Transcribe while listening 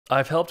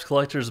I've helped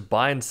collectors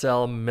buy and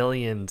sell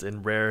millions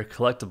in rare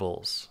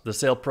collectibles. The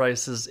sale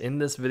prices in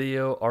this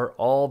video are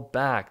all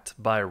backed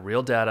by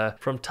real data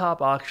from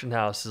top auction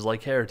houses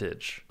like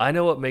Heritage. I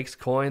know what makes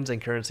coins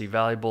and currency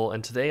valuable,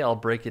 and today I'll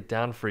break it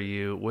down for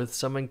you with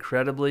some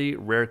incredibly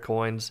rare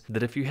coins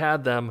that if you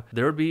had them,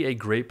 there would be a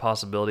great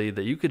possibility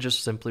that you could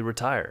just simply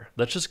retire.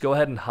 Let's just go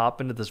ahead and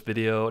hop into this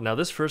video. Now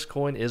this first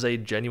coin is a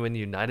genuine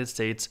United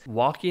States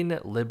Walking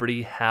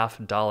Liberty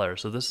 $50.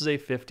 So this is a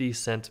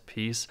 50-cent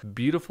piece,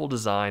 beautiful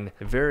design,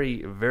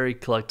 very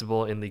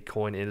collectible in the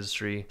coin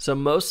industry. So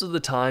most of the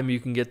time you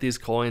can get these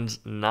coins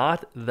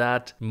not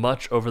that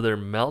much over their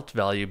melt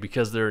value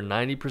because they're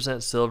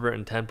 90% silver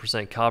and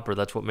 10% copper.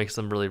 That's what makes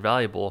them really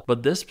valuable.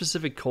 But this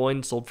specific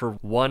coin sold for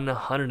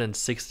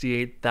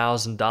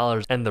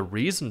 $168,000, and the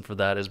reason for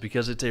that is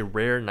because it's a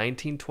rare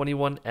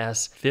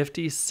 1921S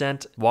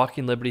 50-cent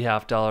Walking Liberty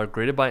 $50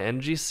 graded by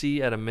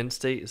NGC at a mint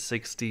state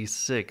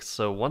 66.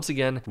 So once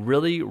again,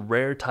 really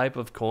rare type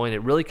of coin.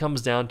 It really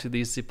comes down to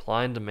the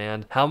supply and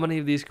demand. How many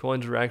of these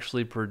coins were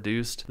actually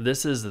produced?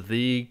 This is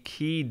the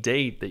key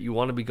date that you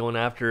want to be going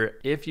after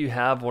if you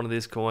have one of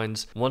these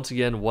coins. Once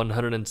again,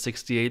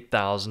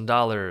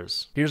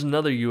 $168,000. Here's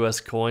another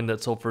US coin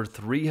that sold for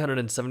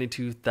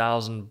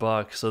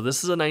 $372,000. So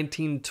this is a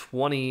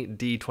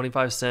 1920D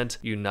 25-cent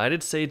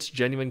United States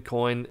genuine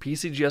coin.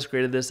 PCGS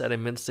graded this at a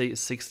mint state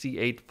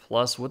 68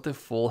 plus with the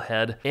full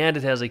head, and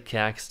it has a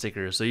CAC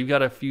sticker. So you've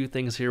got a few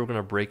things here. We're going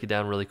to break it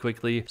down really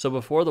quickly. So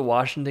before the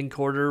Washington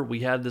quarter,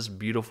 we had this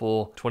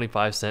beautiful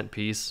 25-cent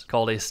piece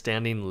called a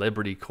Standing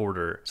Liberty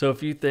quarter. So a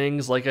few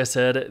things, like I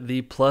said,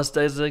 the plus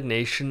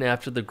designation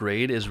after the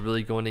grade is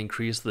really going to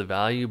increase the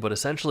value, but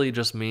essentially it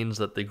just means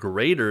that the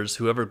graders,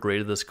 whoever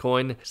graded this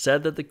coin,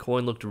 said that the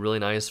coin looked really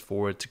nice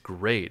for its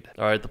grade.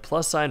 All right, the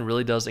plus sign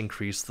really does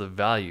increase the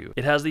value.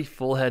 It has the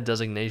full head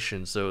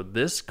designation, so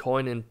this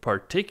coin in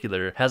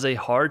particular has a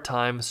hard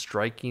time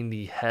striking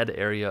the head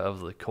area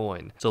of the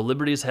coin. So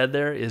Liberty's head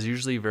there is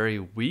usually very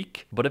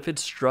weak, but if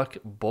it's struck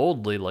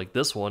boldly like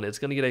this one, it's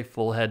going to get a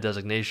full head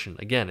designation.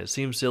 Again, it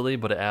seems silly,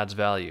 but it adds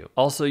value.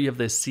 Also, you have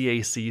the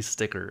CAC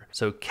sticker.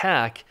 So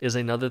CAC is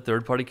another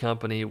third-party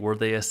company where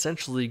they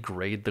essentially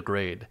grade the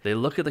grade. They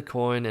look at the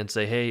coin and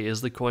say, hey,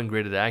 is the coin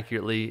graded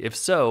accurately? If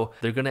so,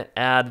 they're going to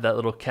add that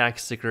little CAC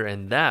sticker,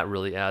 and that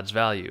really adds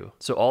value.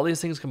 So all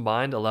these things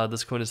combined allowed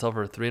this coin to sell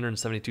for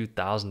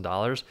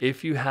 $372,000.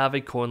 If you have a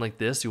coin like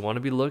this, you want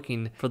to be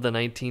looking for the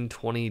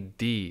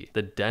 1920D,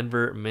 the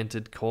Denver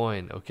minted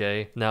coin,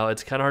 okay? Now,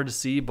 it's kind of hard to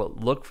see, but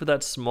look for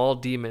that small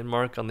D mint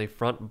mark on the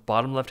front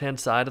bottom left-hand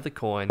side of the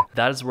coin.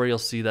 That is where you'll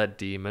see that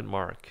D mint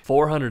mark.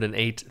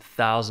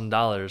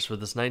 $408,000 for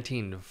this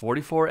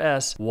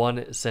 1944S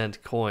 1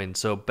 cent coin.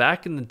 So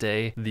back in the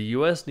day, the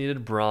US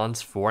needed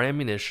bronze for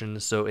ammunition.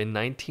 So in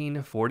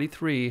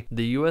 1943,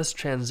 the US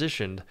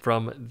transitioned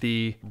from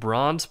the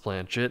bronze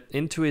planchet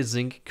into a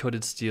zinc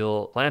coated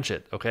steel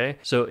planchet, okay?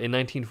 So in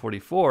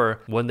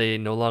 1944, when they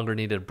no longer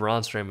needed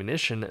bronze for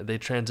ammunition, they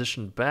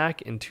transitioned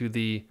back into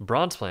the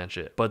bronze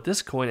planchet. But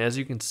this coin, as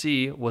you can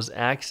see, was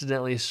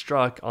accidentally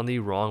struck on the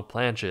wrong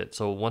planchet.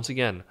 So once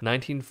again,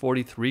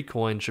 1943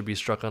 coin should be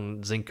struck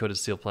on zinc coated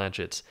steel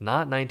planchets,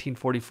 not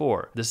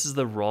 1944. This is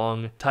the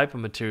wrong type of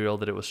material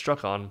that it was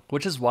struck on,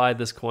 which is why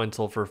this coin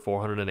sold for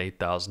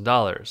 $408,000.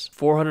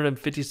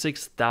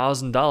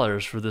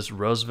 $456,000 for this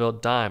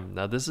Roosevelt dime.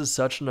 Now this is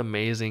such an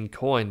amazing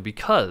coin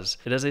because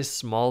it has a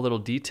small little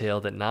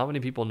detail that not many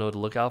people know to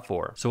look out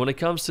for. So when it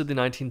comes to the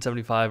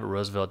 1975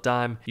 Roosevelt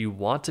dime, you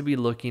want to be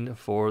looking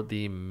for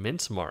the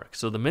mint mark.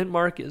 So the mint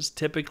mark is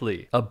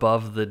typically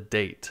above the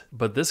date,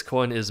 but this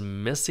coin is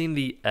missing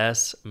the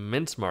S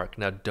mint mark.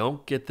 Now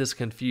don't get this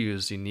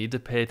confused. You need to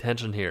pay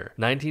attention here.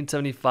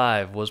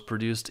 1975 was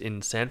produced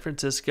in San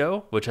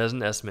Francisco, which has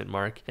an S mint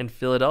mark, and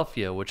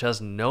Philadelphia, which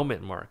has no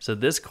mint mark. So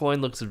this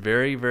coin looks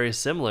very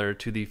similar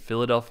to the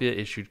Philadelphia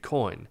issued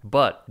coin,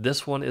 but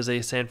this one is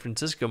a San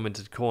Francisco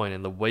minted coin,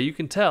 and the way you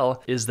can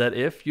tell is that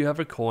if you have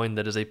a coin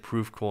that is a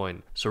proof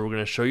coin. So we're going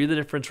to show you the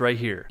difference right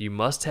here. You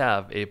must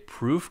have a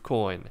proof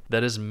coin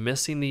that is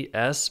missing the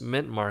S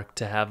mint mark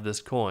to have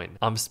this coin.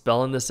 I'm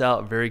spelling this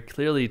out very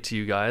clearly to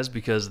you guys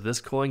because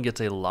this coin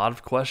gets a lot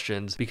of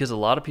questions because a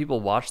lot of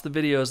people watch the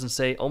videos and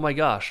say, oh my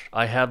gosh,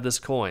 I have this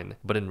coin,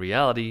 but in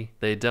reality,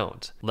 they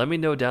don't. Let me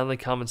know down in the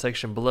comment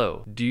section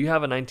below. Do you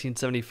have a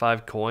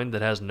 1975 coin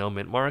that has no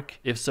mint mark?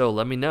 If so,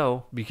 let me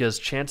know because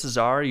chances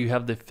are you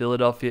have the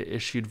Philadelphia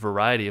issued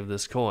variety of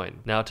this coin.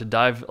 Now to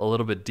dive a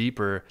little bit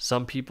deeper,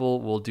 some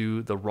people will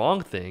do the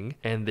wrong thing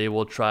and they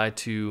will try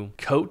to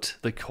coat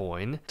the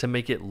coin to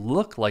make it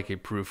look like a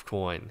proof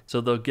coin.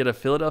 So they'll get a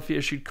Philadelphia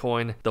issued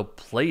coin, they'll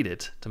plate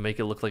it to make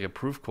it look like a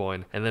proof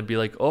coin, and then be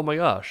like, oh my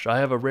gosh, I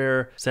have a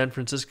rare San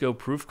Francisco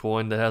proof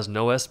coin that has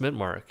no S mint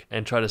mark,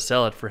 and try to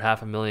sell it for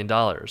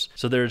 $500,000.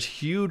 So there's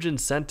huge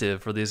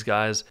incentive for these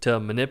guys to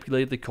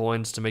manipulate the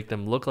coins to make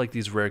them look like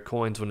these rare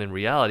coins when in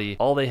reality,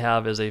 all they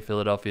have is a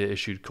Philadelphia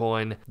issued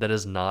coin that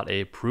is not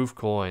a proof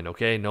coin,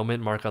 okay? No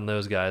mint mark on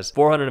those guys.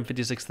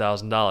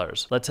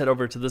 $456,000. Let's head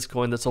over to this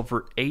coin that sold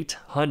for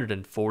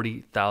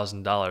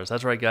 $840,000.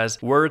 That's right,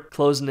 guys. We're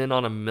closing in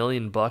on $1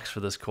 million for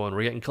this coin. coin.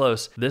 We're getting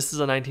close. This is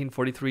a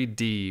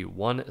 1943D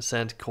 1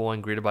 cent coin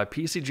graded by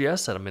PCGS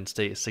Settlement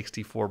State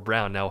 64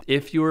 Brown. Now,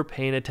 if you were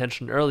paying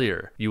attention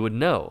earlier, you would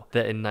know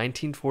that in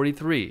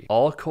 1943,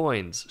 all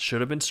coins should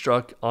have been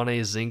struck on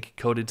a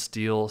zinc-coated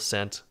steel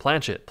cent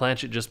planchet.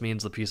 Planchet just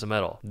means the piece of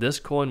metal.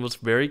 This coin was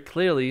very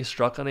clearly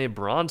struck on a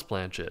bronze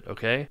planchet,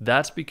 okay?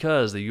 That's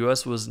because the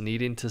US was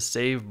needing to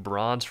save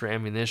bronze for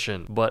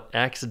ammunition, but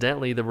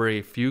accidentally there were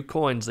a few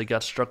coins that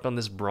got struck on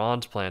this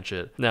bronze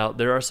planchet. Now,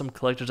 there are some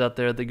collectors out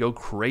there that go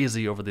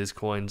crazy over these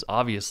coins,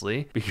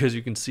 obviously, because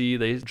you can see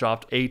they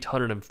dropped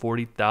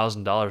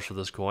 $840,000 for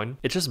this coin.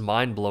 It's just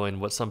mind-blowing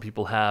what some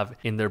people have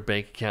in their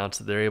bank accounts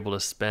that they're able to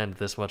spend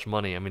this much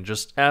money. I mean,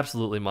 just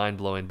absolutely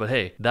mind-blowing. But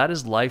hey, that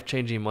is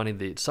life-changing money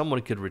that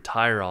someone could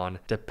retire on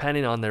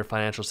depending on their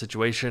financial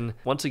situation.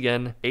 Once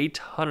again,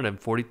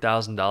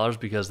 $840,000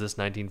 because this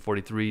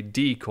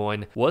 1943D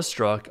coin was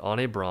struck on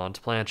a bronze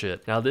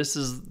planchet. Now, this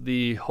is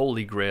the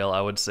holy grail,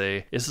 I would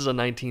say. This is a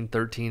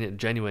 1913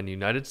 genuine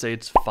United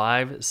States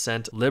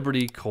 5-cent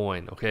Liberty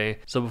coin, okay?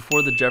 So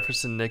before the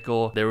Jefferson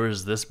nickel, there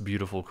was this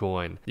beautiful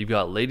coin. You've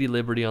got Lady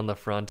Liberty on the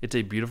front. It's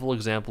a beautiful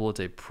example. It's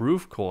a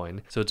proof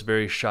coin, so it's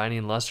very shiny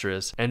and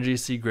lustrous.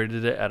 NGC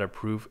graded it at a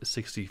proof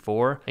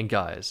 64, and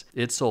guys,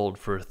 it sold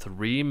for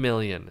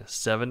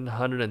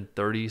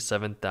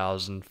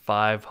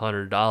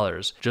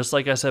 $3,737,500. Just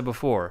like I said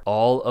before,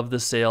 all of the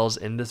sales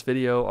in this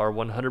video are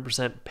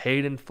 100%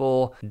 paid in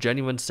full,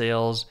 genuine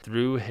sales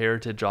through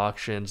Heritage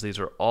Auctions. These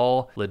are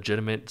all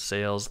legitimate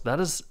sales. That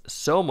is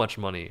so much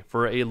money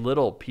for a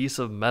little piece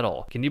of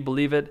metal. Can you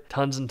believe it?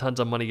 Tons and tons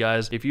of money,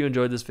 guys. If you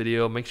enjoyed this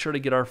video, make sure to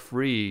get our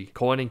free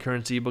coin and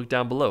currency ebook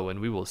down below, and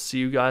we will see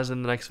you guys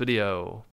in the next video.